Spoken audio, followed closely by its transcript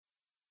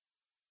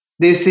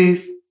This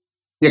is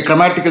a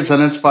grammatical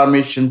sentence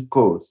formation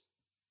course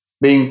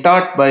being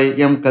taught by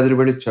M.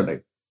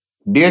 Kadirvedi.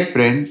 Dear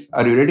friends,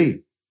 are you ready?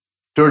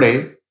 Today,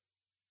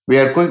 we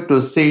are going to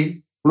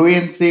see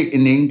Fluency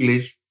in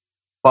English,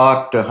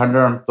 part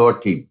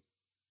 113.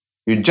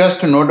 You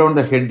just note down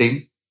the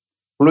heading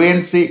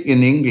Fluency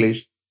in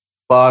English,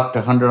 part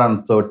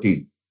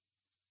 113.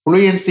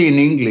 Fluency in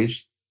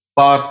English,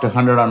 part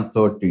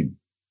 113.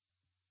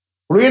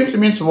 Fluency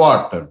means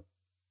what?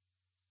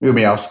 You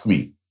may ask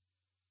me.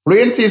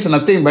 Fluency is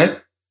nothing but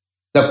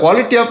the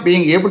quality of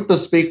being able to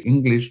speak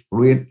English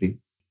fluently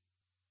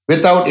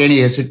without any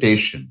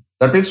hesitation.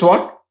 That means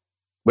what?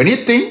 When you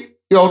think,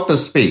 you have to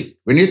speak.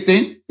 When you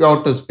think, you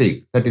have to speak.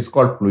 That is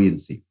called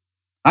fluency.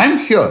 I am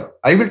here.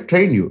 I will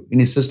train you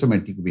in a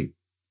systematic way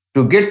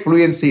to get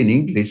fluency in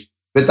English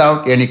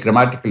without any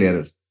grammatical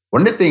errors.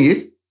 Only thing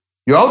is,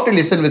 you have to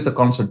listen with the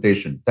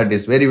concentration. That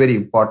is very, very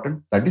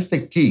important. That is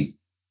the key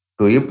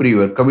to improve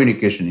your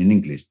communication in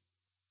English.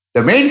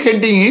 The main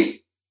heading is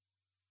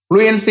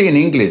Fluency in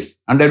English,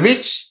 under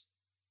which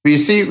we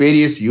see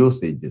various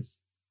usages.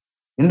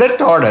 In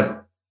that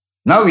order,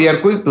 now we are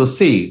going to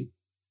see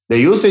the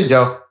usage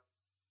of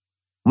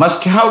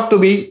must have to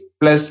be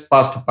plus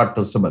past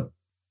participle.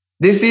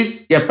 This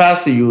is a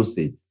passive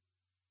usage.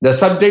 The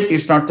subject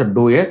is not the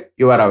doer,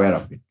 you are aware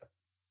of it.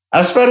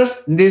 As far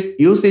as this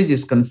usage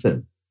is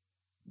concerned,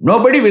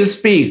 nobody will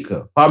speak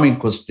forming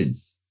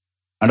questions.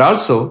 And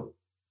also,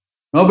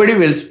 nobody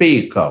will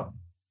speak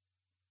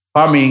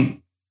forming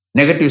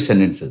negative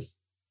sentences.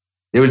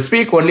 They will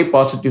speak only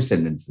positive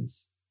sentences.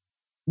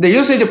 இந்த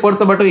யூசேஜை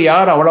பொறுத்த மட்டும்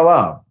யார் அவ்வளவா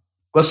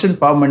question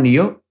form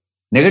பண்ணியோ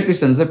negative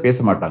சென்டென்ஸை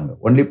பேச மாட்டாங்க.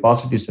 Only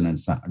positive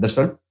sentence தான்.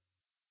 Understand?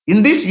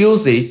 In this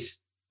usage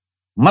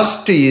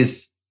must is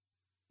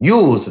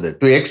used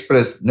to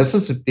express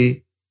necessity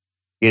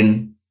in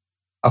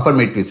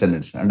affirmative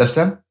sentence.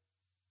 Understand?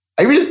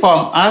 I will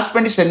form as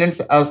many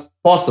sentences as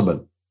possible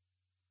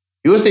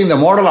using the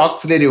modal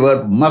auxiliary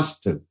verb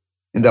must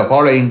in the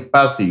following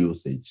passive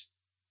usage.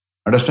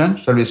 Understand?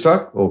 Shall we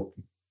start?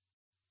 Okay.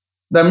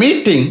 The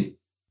meeting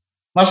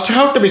must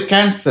have to be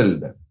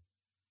cancelled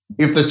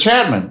if the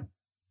chairman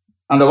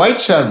and the vice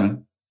chairman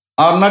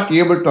are not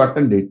able to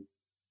attend it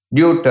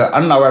due to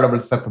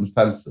unavoidable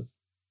circumstances.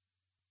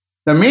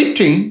 The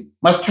meeting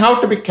must have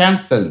to be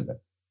cancelled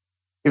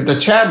if the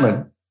chairman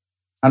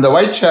and the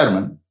vice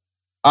chairman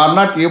are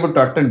not able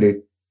to attend it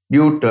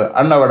due to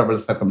unavoidable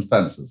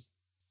circumstances.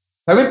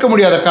 தவிர்க்க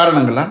முடியாத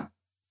காரணங்களால்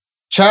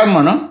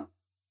சேர்மனும்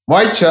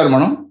wise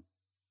சேர்மனும்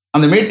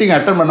அந்த meeting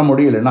attend பண்ண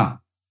முடியலன்னா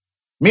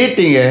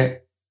மீட்டிங்கை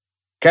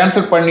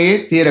cancel பண்ணியே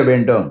தீர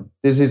வேண்டும்.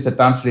 This is the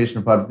translation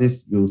for this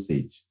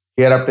usage.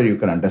 Hereafter you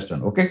can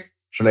understand. Okay?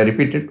 Shall I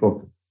repeat it?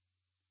 Okay.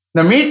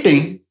 The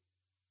meeting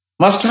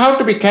must have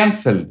to be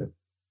cancelled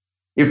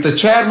if the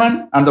chairman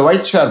and the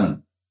vice chairman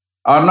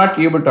are not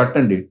able to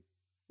attend it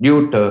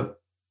due to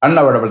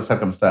unavoidable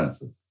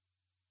circumstances.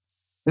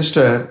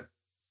 Mr.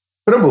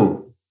 Prabhu,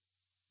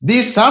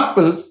 these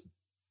samples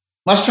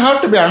must have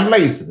to be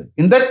analyzed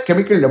in that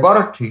chemical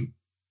laboratory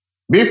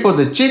before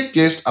the chief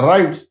guest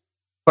arrives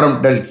from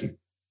Delhi.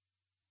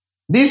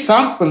 These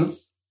samples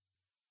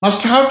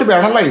must have to be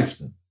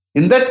analyzed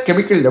in that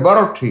chemical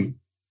laboratory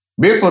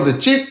before the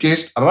chief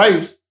guest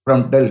arrives from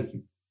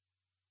Delhi.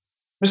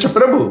 Mr.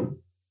 Prabhu,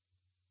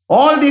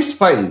 all these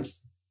files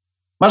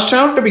must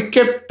have to be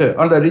kept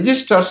on the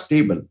registrar's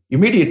table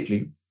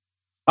immediately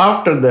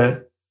after the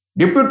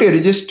deputy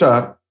registrar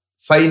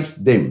signs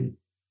them.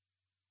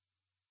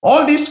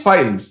 All these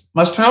files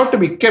must have to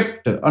be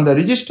kept on the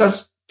registrar's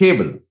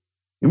table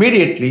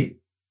immediately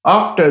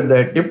after the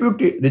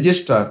deputy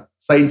registrar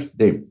signs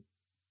them.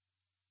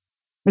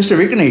 Mr.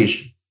 Vignesh,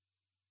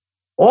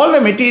 all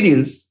the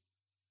materials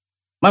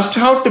must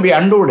have to be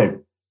unloaded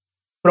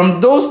from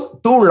those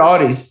two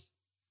lorries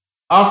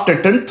after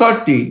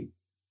 10:30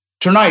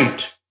 tonight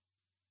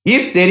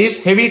if there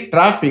is heavy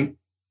traffic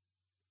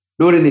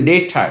during the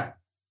daytime.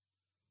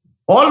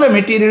 All the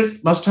materials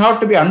must have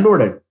to be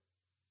unloaded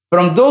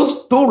from those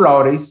two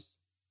lorries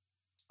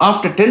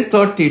after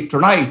 10:30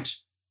 tonight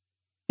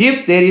if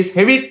there is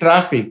heavy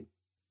traffic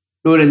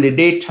during the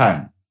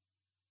daytime.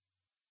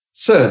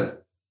 Sir,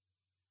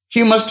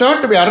 he must have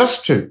to be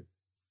arrested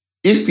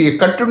if he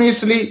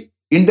continuously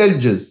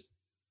indulges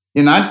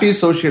in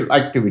antisocial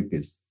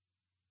activities.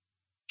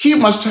 He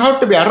must have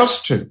to be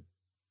arrested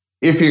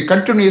if he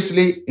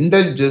continuously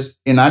indulges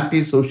in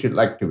antisocial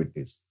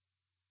activities.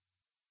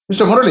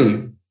 Mr. Murali,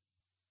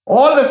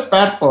 all the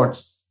spare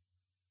parts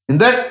in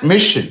that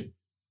machine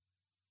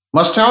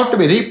must have to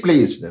be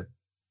replaced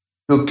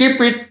to keep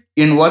it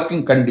in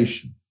working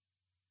condition.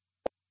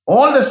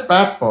 All the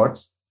spare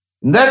parts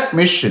in that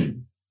machine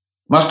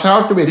must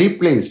have to be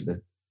replaced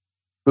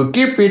to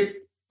keep it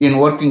in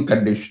working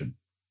condition.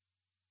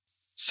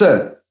 Sir,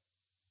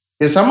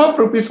 a sum of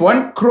rupees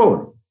 1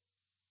 crore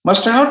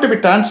must have to be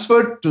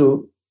transferred to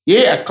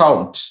A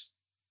account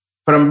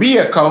from B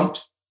account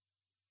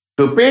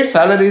to pay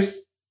salaries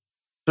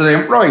to the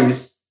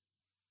employees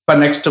for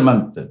next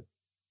month.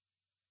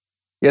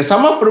 A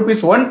sum of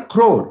rupees 1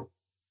 crore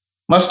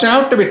must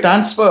have to be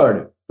transferred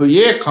to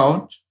A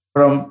account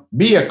from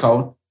B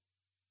account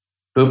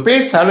to pay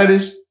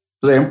salaries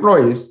to the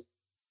employees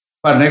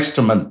for next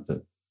month.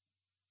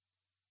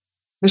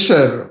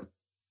 Mr.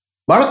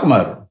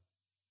 Balakumar,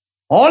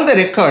 all the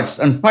records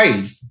and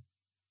files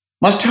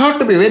must have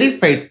to be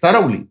verified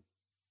thoroughly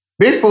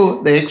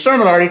before the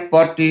external audit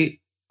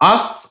party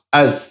asks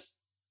us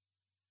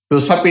to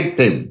submit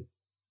them.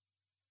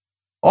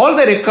 All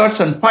the records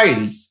and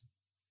files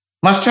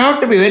must have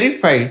to be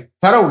verified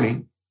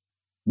thoroughly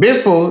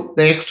before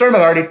the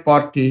external audit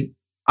party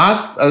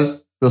asks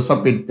us to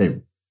submit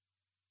them.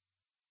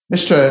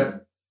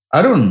 Mr.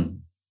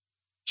 Arun,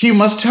 he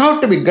must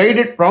have to be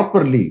guided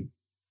properly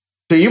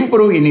to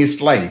improve in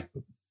his life.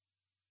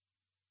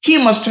 He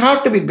must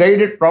have to be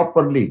guided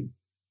properly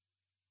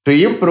to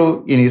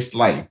improve in his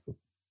life.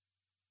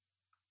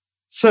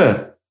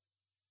 Sir,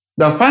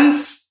 the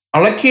funds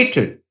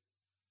allocated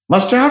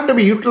must have to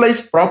be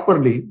utilized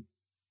properly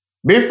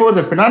before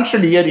the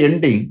financial year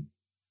ending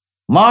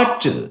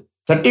March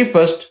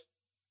 31st,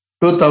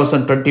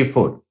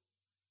 2024.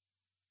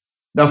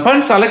 The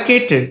funds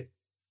allocated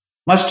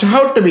must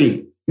have to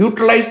be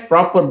utilized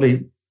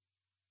properly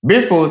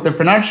before the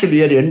financial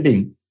year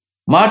ending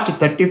March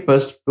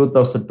 31st,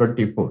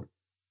 2024.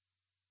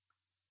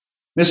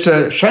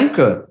 Mr.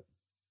 Shankar,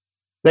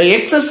 the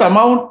excess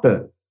amount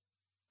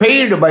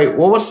paid by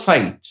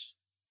oversight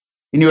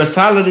in your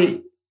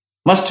salary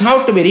must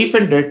have to be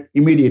refunded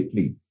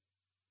immediately.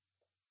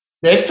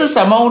 The excess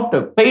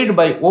amount paid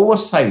by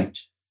oversight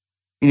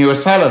in your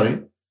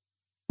salary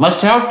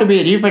must have to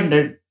be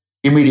refunded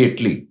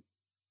immediately.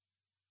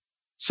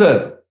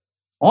 Sir,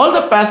 all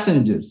the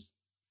passengers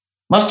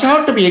must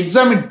have to be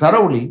examined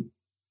thoroughly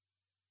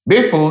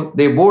before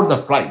they board the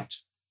flight.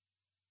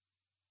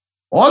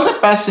 All the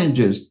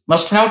passengers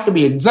must have to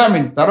be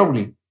examined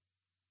thoroughly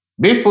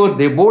before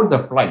they board the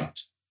flight.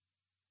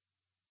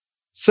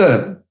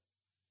 Sir,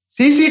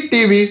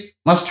 CCTVs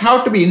must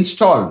have to be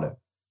installed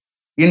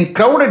in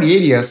crowded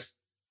areas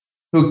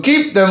to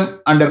keep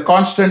them under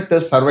constant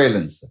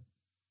surveillance.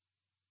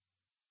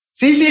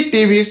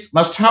 CCTVs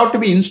must have to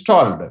be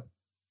installed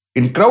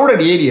in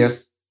crowded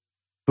areas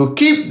to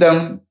keep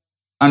them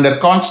under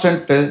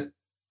constant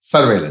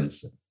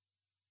surveillance.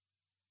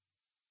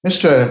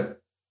 Mr.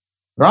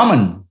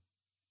 Raman,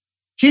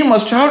 he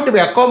must have to be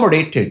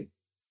accommodated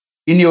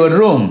in your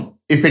room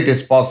if it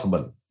is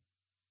possible.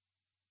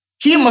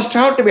 He must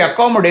have to be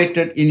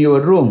accommodated in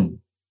your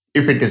room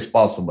if it is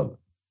possible.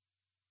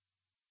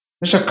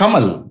 Mr.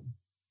 Kamal,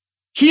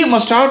 he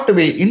must have to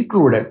be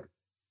included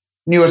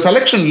in your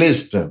selection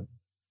list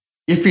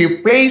if he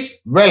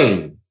plays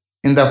well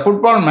in the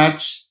football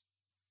match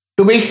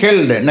to be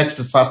held next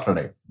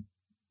Saturday.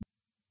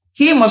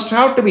 He must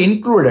have to be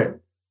included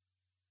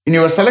in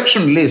your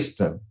selection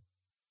list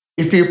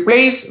if he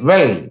plays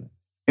well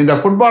in the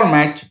football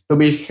match to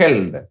be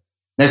held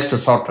next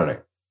Saturday.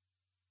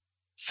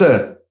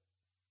 Sir,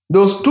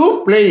 those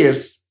two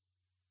players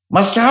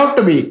must have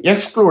to be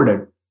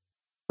excluded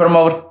from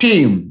our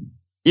team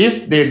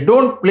if they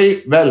don't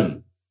play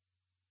well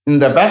in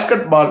the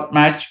basketball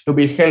match to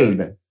be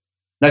held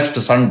next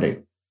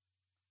Sunday.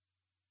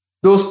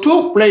 Those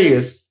two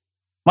players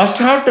must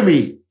have to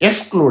be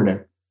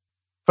excluded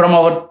from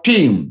our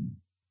team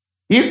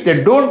if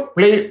they don't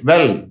play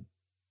well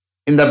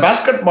in the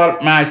basketball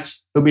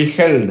match to be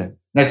held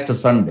next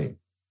Sunday.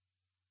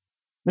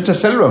 Mr.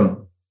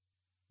 Selvam,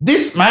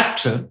 this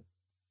matter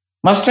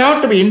must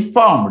have to be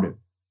informed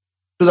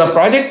to the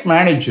project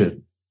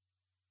manager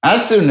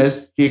as soon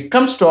as he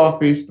comes to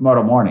office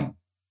tomorrow morning.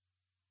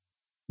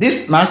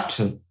 This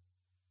matter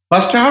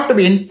must have to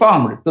be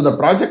informed to the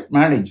project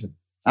manager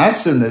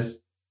as soon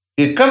as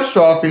he comes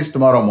to office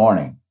tomorrow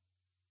morning.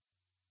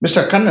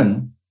 Mr.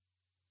 Kannan,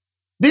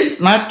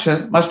 this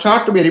matter must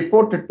have to be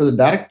reported to the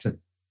director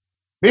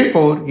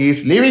before he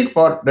is leaving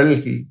for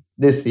Delhi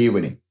this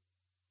evening.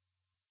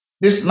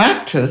 This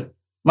matter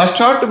must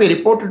have to be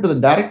reported to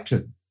the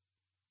director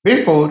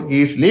before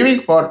he is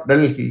leaving for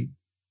Delhi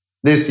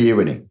this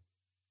evening.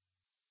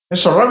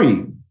 Mr.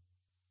 Ravi,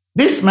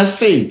 this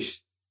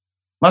message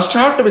must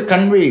have to be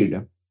conveyed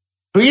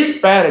to his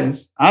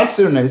parents as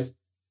soon as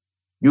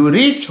you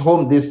reach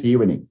home this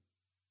evening.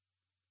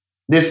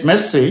 This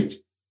message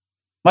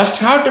must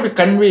have to be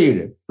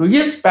conveyed to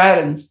his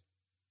parents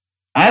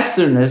as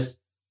soon as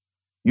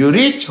you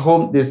reach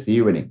home this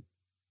evening.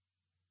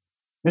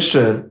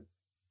 Mr.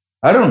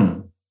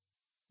 Arun,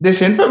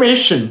 this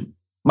information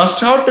must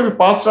have to be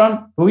passed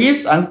on to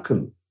his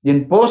uncle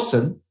in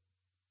person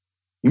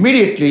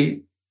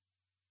immediately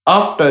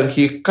after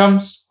he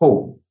comes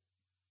home.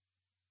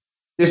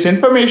 This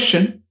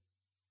information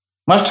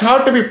must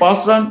have to be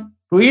passed on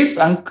to his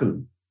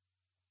uncle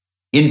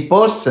in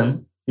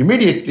person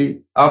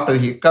immediately after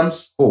he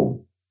comes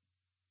home.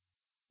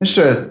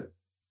 Mr.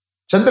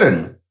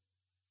 Chandran,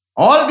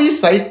 all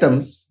these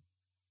items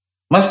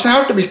must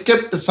have to be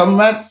kept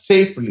somewhere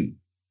safely.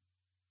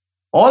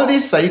 All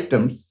these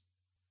items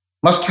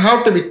must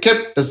have to be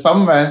kept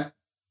somewhere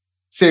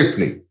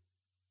safely.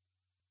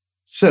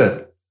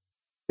 Sir,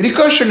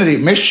 precautionary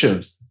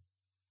measures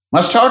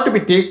must have to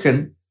be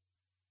taken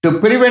to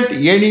prevent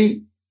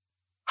any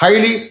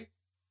highly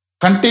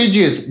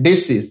contagious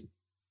disease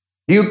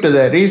due to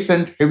the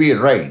recent heavy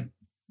rain.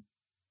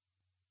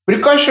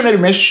 Precautionary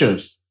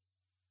measures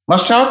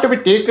must have to be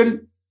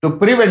taken to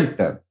prevent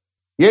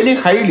any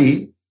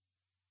highly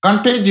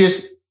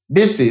contagious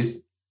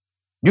disease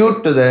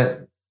due to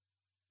the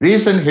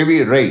recent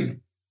heavy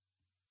rain.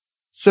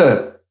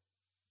 Sir,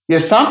 a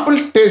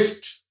sample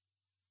test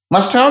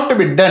must have to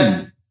be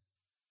done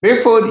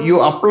before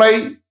you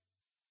apply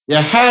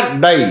a hair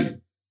dye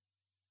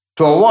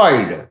to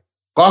avoid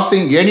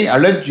causing any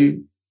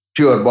allergy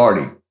to your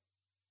body.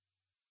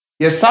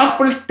 A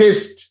sample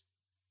test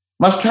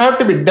must have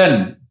to be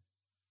done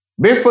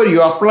before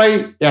you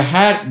apply a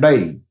hair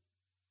dye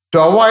to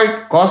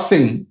avoid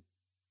causing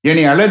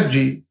any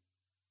allergy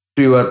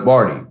to your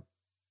body.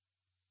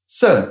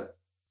 Sir,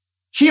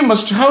 he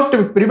must have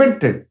to be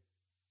prevented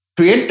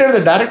to enter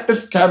the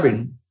director's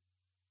cabin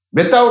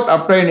without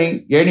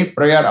obtaining any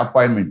prior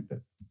appointment.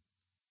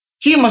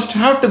 He must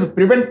have to be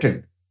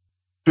prevented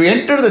to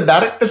enter the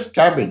director's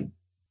cabin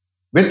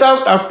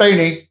without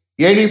obtaining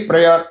any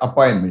prior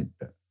appointment.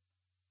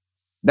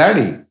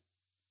 Daddy,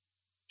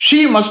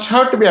 she must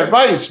have to be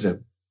advised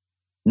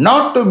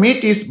not to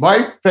meet his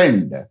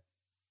boyfriend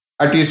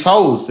at his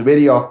house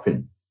very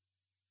often.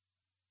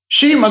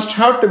 She must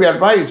have to be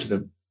advised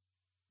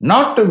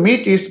not to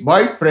meet his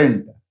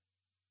boyfriend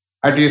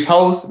at his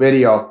house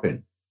very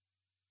often.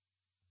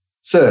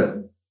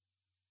 Sir,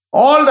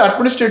 all the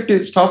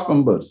administrative staff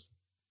members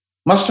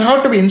must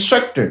have to be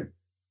instructed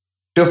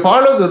to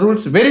follow the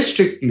rules very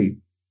strictly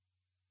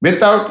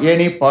without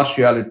any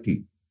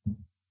partiality.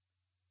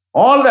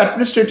 All the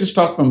administrative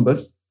staff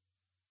members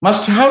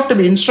must have to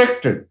be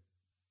instructed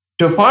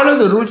to follow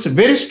the rules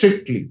very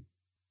strictly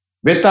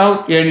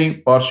without any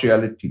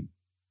partiality.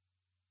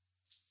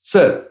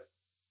 Sir,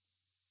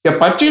 a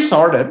purchase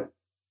order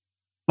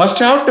must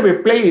have to be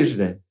placed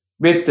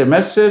with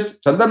Messrs.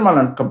 Chandramal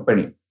and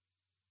Company,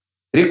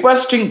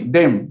 requesting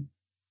them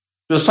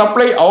to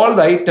supply all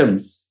the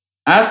items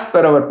as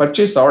per our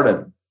purchase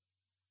order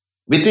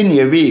within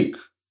a week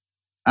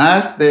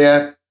as they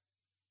are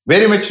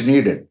very much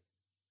needed.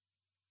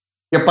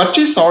 A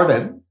purchase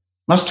order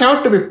must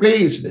have to be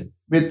placed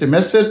with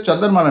Messrs.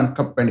 Chandramal and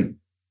Company,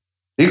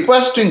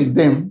 requesting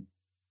them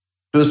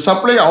to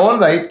supply all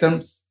the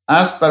items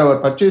as per our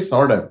purchase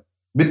order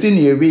within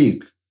a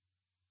week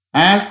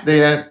as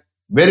they are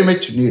very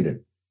much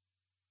needed.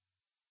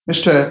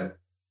 Mr.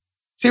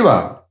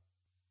 Siva,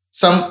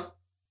 some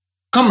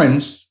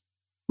comments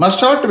must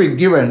have to be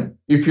given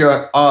if you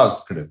are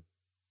asked.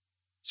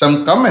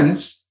 Some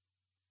comments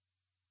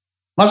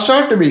must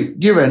have to be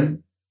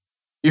given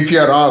if you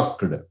are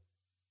asked.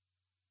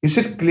 Is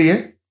it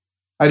clear?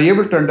 Are you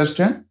able to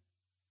understand?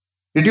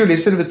 Did you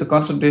listen with the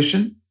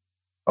concentration?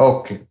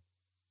 Okay.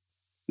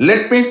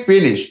 Let me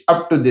finish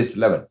up to this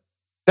level.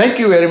 Thank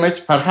you very much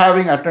for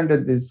having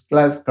attended this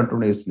class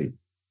continuously.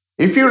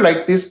 If you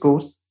like this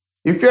course,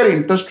 if you are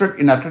interested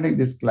in attending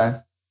this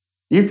class,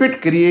 if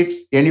it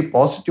creates any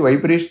positive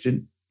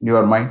vibration in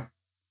your mind,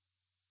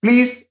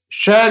 please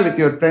share with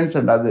your friends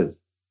and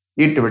others.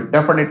 It will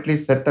definitely,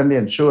 certainly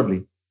and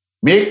surely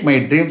make my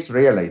dreams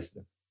realized.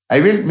 I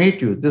will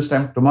meet you this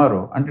time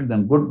tomorrow. Until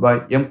then,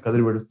 goodbye. M.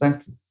 Kadrivedu.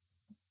 Thank you.